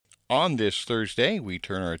On this Thursday, we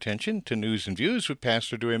turn our attention to news and views with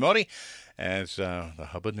Pastor Dewey Modi as the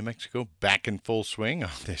hub of New Mexico back in full swing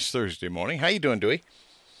on this Thursday morning. How you doing, Dewey?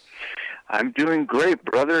 I'm doing great,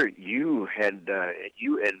 brother. You and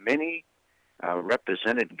many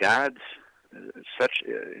represented God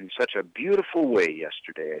in such a beautiful way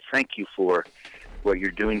yesterday. I thank you for what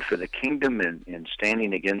you're doing for the kingdom and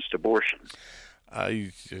standing against abortion.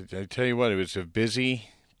 I tell you what, it was a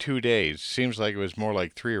busy 2 days. Seems like it was more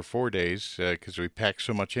like 3 or 4 days because we packed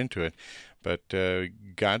so much into it. But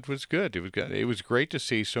God was good. It was great to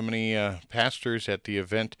see so many pastors at the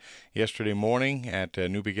event yesterday morning at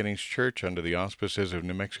New Beginnings Church under the auspices of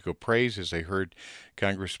New Mexico Praise as they heard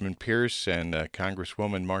Congressman Pierce and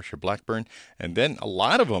Congresswoman Marsha Blackburn. And then a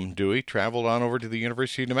lot of them, Dewey, traveled on over to the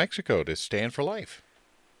University of New Mexico to Stand for Life.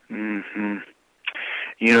 Mm-hmm.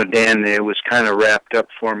 You know, Dan, it was kind of wrapped up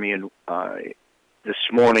for me this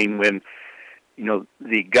morning when, you know,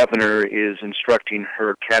 the governor is instructing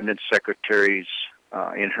her cabinet secretaries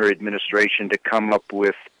in her administration to come up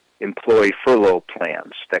with employee furlough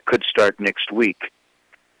plans that could start next week.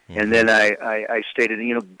 Mm-hmm. And then I stated,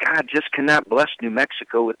 you know, God just cannot bless New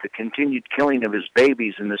Mexico with the continued killing of his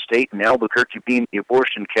babies in the state and Albuquerque being the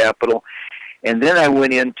abortion capital. And then I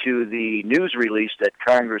went into the news release that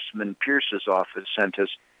Congressman Pierce's office sent us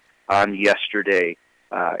on yesterday.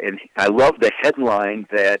 And I love the headline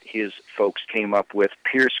that his folks came up with.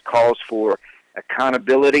 Pierce calls for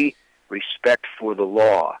accountability, respect for the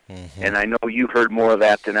law. Mm-hmm. And I know you heard more of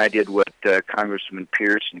that than I did what Congressman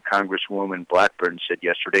Pierce and Congresswoman Blackburn said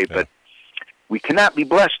yesterday. Yeah. But we cannot be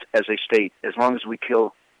blessed as a state as long as we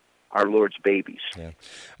kill our Lord's babies.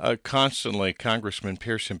 Yeah. Constantly, Congressman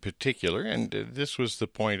Pierce in particular, and this was the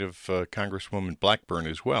point of Congresswoman Blackburn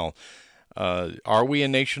as well. Are we a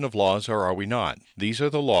nation of laws or are we not? These are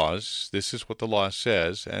the laws. This is what the law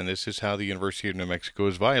says, and this is how the University of New Mexico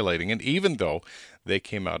is violating. And even though they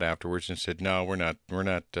came out afterwards and said, no, we're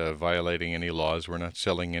not violating any laws, we're not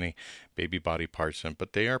selling any baby body parts,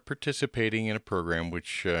 but they are participating in a program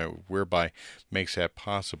which whereby makes that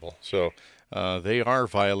possible. So they are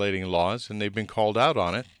violating laws, and they've been called out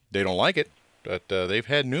on it. They don't like it, but they've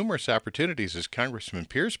had numerous opportunities, as Congressman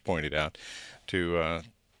Pierce pointed out, to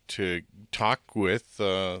talk with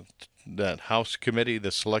that House committee,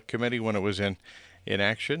 the Select Committee, when it was in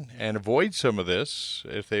action, and avoid some of this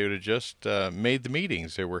if they would have just made the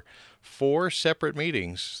meetings. There were 4 separate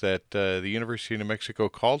meetings that the University of New Mexico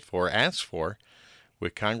asked for,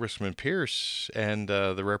 with Congressman Pierce and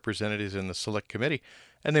the representatives in the Select Committee,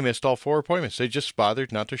 and they missed all 4 appointments. They just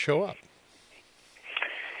bothered not to show up.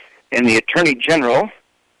 And the Attorney General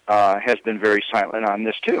has been very silent on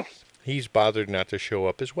this, too. He's bothered not to show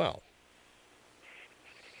up as well.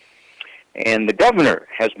 And the governor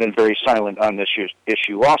has been very silent on this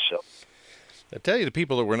issue also. I tell you, the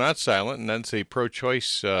people that were not silent, and that's the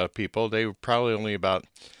pro-choice people, they were probably only about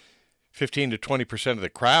 15 to 20% of the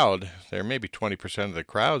crowd. There may be 20% of the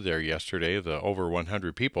crowd there yesterday, the over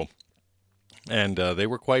 100 people. And they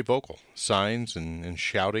were quite vocal, signs and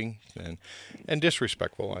shouting and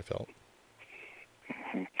disrespectful, I felt.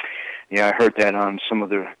 Yeah, I heard that on some of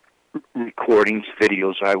the recordings,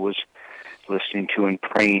 videos I was listening to and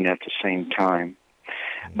praying at the same time.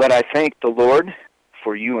 But I thank the Lord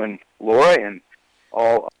for you and Laura and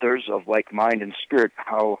all others of like mind and spirit,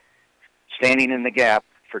 how standing in the gap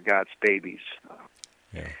for God's babies.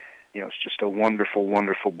 Yeah. You know, it's just a wonderful,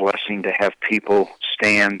 wonderful blessing to have people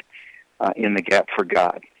stand in the gap for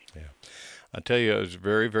God. Yeah, I tell you, I was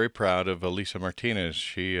very, very proud of Elisa Martinez.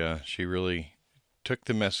 She really took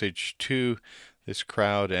the message to this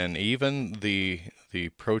crowd, and even the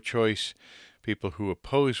pro-choice people who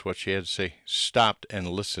opposed what she had to say stopped and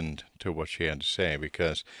listened to what she had to say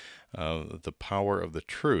because of the power of the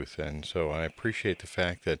truth. And so I appreciate the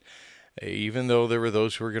fact that even though there were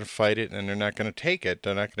those who were going to fight it and they're not going to take it,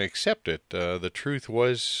 they're not going to accept it, the truth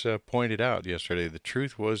was pointed out yesterday. The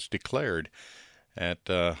truth was declared at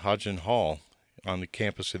Hodgin Hall on the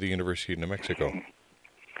campus of the University of New Mexico.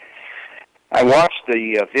 I watched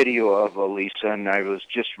the video of Elisa, and I was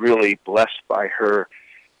just really blessed by her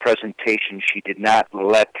presentation. She did not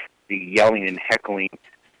let the yelling and heckling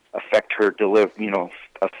affect her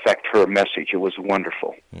affect her message. It was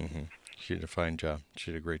wonderful. Mm-hmm. She did a fine job.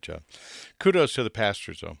 She did a great job. Kudos to the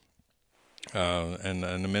pastors, though, and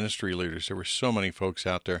the ministry leaders. There were so many folks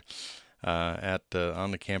out there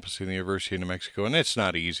on the campus of the University of New Mexico, and it's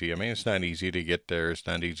not easy. I mean, it's not easy to get there. It's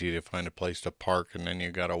not easy to find a place to park, and then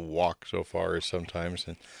you got to walk so far sometimes.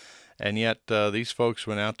 And yet these folks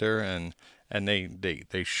went out there and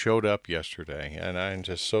they showed up yesterday, and I'm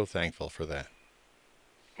just so thankful for that.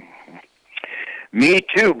 Me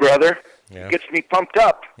too, brother. Yeah. It gets me pumped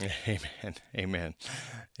up. Amen. Amen.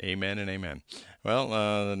 Amen and amen. Well,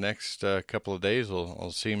 the next couple of days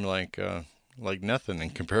will seem like nothing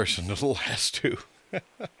in comparison to the last two.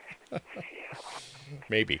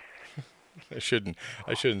 Maybe. I shouldn't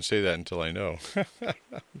say that until I know. But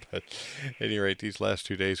at any rate, these last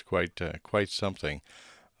 2 days quite something.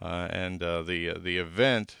 And the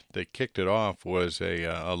event that kicked it off was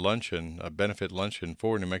a luncheon, a benefit luncheon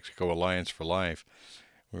for New Mexico Alliance for Life.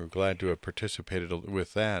 We were glad to have participated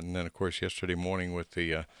with that, and then of course yesterday morning with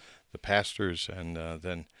the pastors, and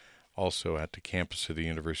then also at the campus of the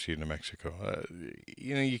University of New Mexico.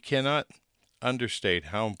 You cannot understate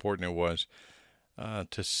how important it was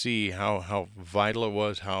to see how vital it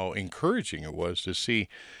was, how encouraging it was to see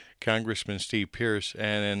Congressman Steve Pearce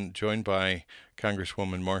and then joined by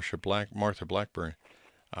Congresswoman Marcia Blackburn.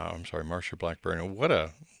 What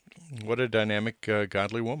a dynamic,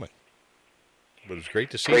 godly woman. But it was great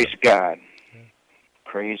to see Praise them. God. Yeah.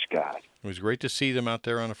 Praise God. It was great to see them out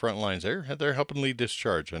there on the front lines. They're helping lead this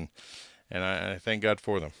charge, and I thank God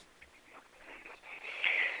for them.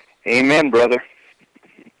 Amen, brother.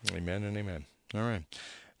 Amen and amen. All right.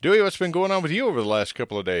 Dewey, what's been going on with you over the last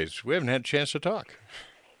couple of days? We haven't had a chance to talk.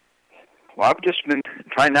 Well, I've just been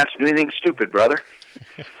trying not to do anything stupid, brother.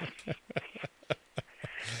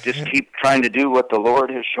 Just keep trying to do what the Lord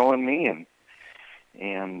has shown me,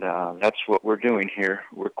 and that's what we're doing here.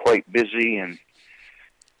 We're quite busy, and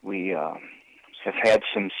we have had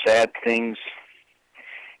some sad things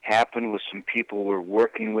happen with some people we're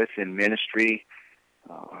working with in ministry.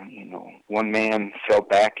 One man fell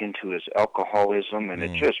back into his alcoholism, and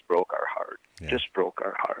it just broke our heart. Yeah. Just broke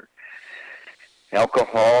our heart.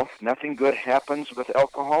 Alcohol, nothing good happens with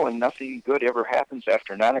alcohol, and nothing good ever happens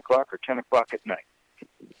after 9 o'clock or 10 o'clock at night.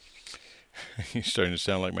 You're starting to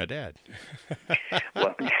sound like my dad.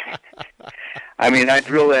 Well, I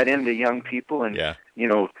drill that into young people, and, yeah.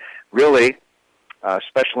 Really,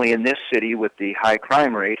 especially in this city with the high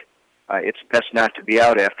crime rate, it's best not to be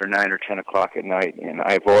out after 9 or 10 o'clock at night. And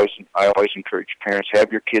I always encourage parents,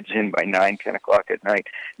 have your kids in by 9, 10 o'clock at night.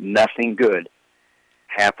 Nothing good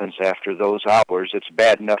happens after those hours. It's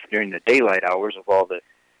bad enough during the daylight hours of all the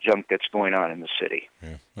junk that's going on in the city.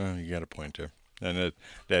 Yeah, well, you got a point there. And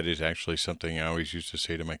that is actually something I always used to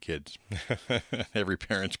say to my kids. Every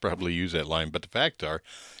parent's probably use that line, but the fact are,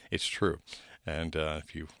 it's true. And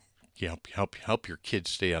if you help your kids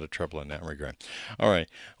stay out of trouble in that regard. All right,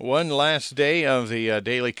 one last day of the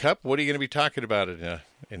Daily Cup. What are you going to be talking about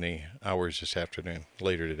in the hours this afternoon,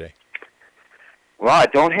 later today? Well, I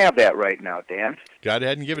don't have that right now, Dan. God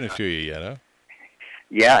hadn't given it to you yet, huh?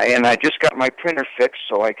 Yeah, and I just got my printer fixed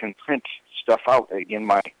so I can print stuff out again.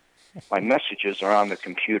 My messages are on the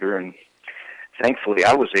computer, and thankfully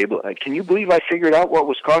I was able. Can you believe I figured out what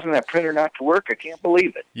was causing that printer not to work? I can't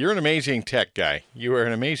believe it. You're an amazing tech guy. You are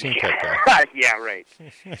an amazing tech guy. Yeah, right.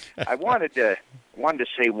 I wanted to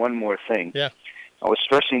say one more thing. Yeah. I was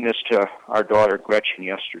stressing this to our daughter Gretchen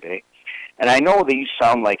yesterday, and I know these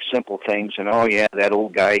sound like simple things, and oh yeah, that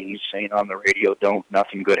old guy, he's saying on the radio,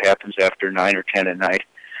 nothing good happens after 9 or 10 at night.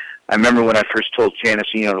 I remember when I first told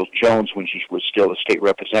Janice Jones, when she was still a state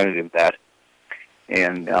representative, that,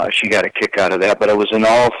 and she got a kick out of that, but it was in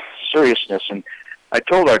all seriousness. And I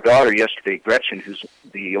told our daughter yesterday, Gretchen, who's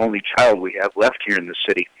the only child we have left here in the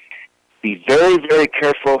city, be very, very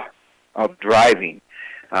careful of driving.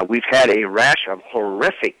 We've had a rash of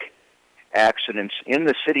horrific accidents in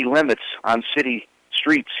the city limits on city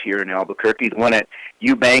streets here in Albuquerque. The one at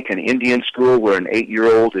Eubank and Indian School, where an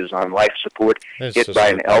 8-year-old is on life support, hit by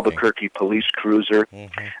an Albuquerque police cruiser.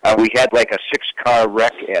 Mm-hmm. We had like a 6-car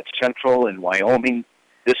wreck at Central in Wyoming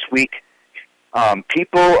this week.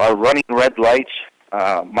 People are running red lights.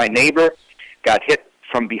 My neighbor got hit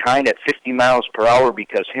from behind at 50 miles per hour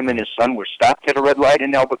because him and his son were stopped at a red light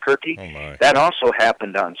in Albuquerque. Oh, that also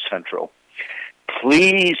happened on Central.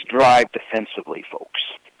 Please drive defensively, folks.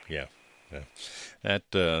 Yeah. That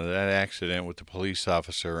accident with the police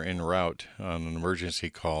officer en route on an emergency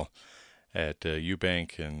call at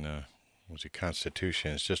Eubank and was it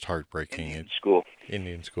Constitution? It's just heartbreaking.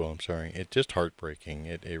 Indian School. I'm sorry. It's just heartbreaking.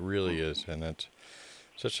 It really is, and that's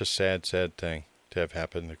such a sad thing to have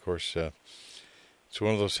happened. Of course, it's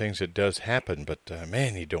one of those things that does happen, but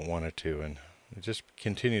man, you don't want it to. And just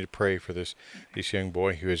continue to pray for this young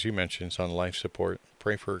boy who, as you mentioned, is on life support.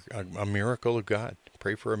 Pray for a miracle of God.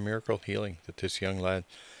 Pray for a miracle healing, that this young lad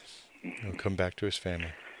will come back to his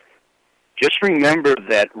family. Just remember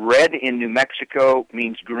that red in New Mexico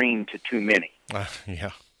means green to too many. Yeah,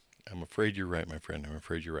 I'm afraid you're right, my friend. I'm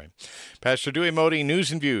afraid you're right. Pastor Dewey Modi,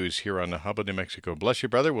 News and Views here on the Hub of New Mexico. Bless you,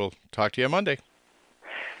 brother. We'll talk to you on Monday.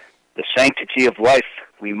 the sanctity of life.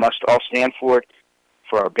 We must all stand for it,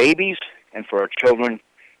 for our babies and for our children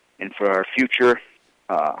and for our future.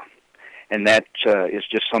 And that is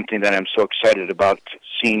just something that I'm so excited about,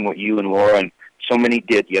 seeing what you and Laura and so many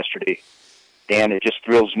did yesterday. Dan, it just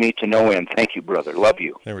thrills me to no end. Thank you, brother. Love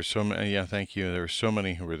you. There were so many. Yeah, thank you. There were so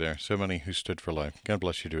many who were there. So many who stood for life. God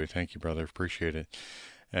bless you, Dewey. Thank you, brother. Appreciate it.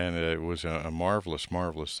 And it was a marvelous,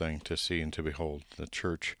 marvelous thing to see and to behold. The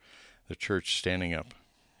church standing up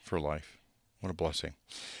for life. What a blessing.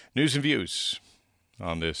 News and views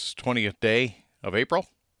on this 20th day of April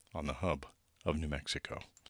on the hub of New Mexico.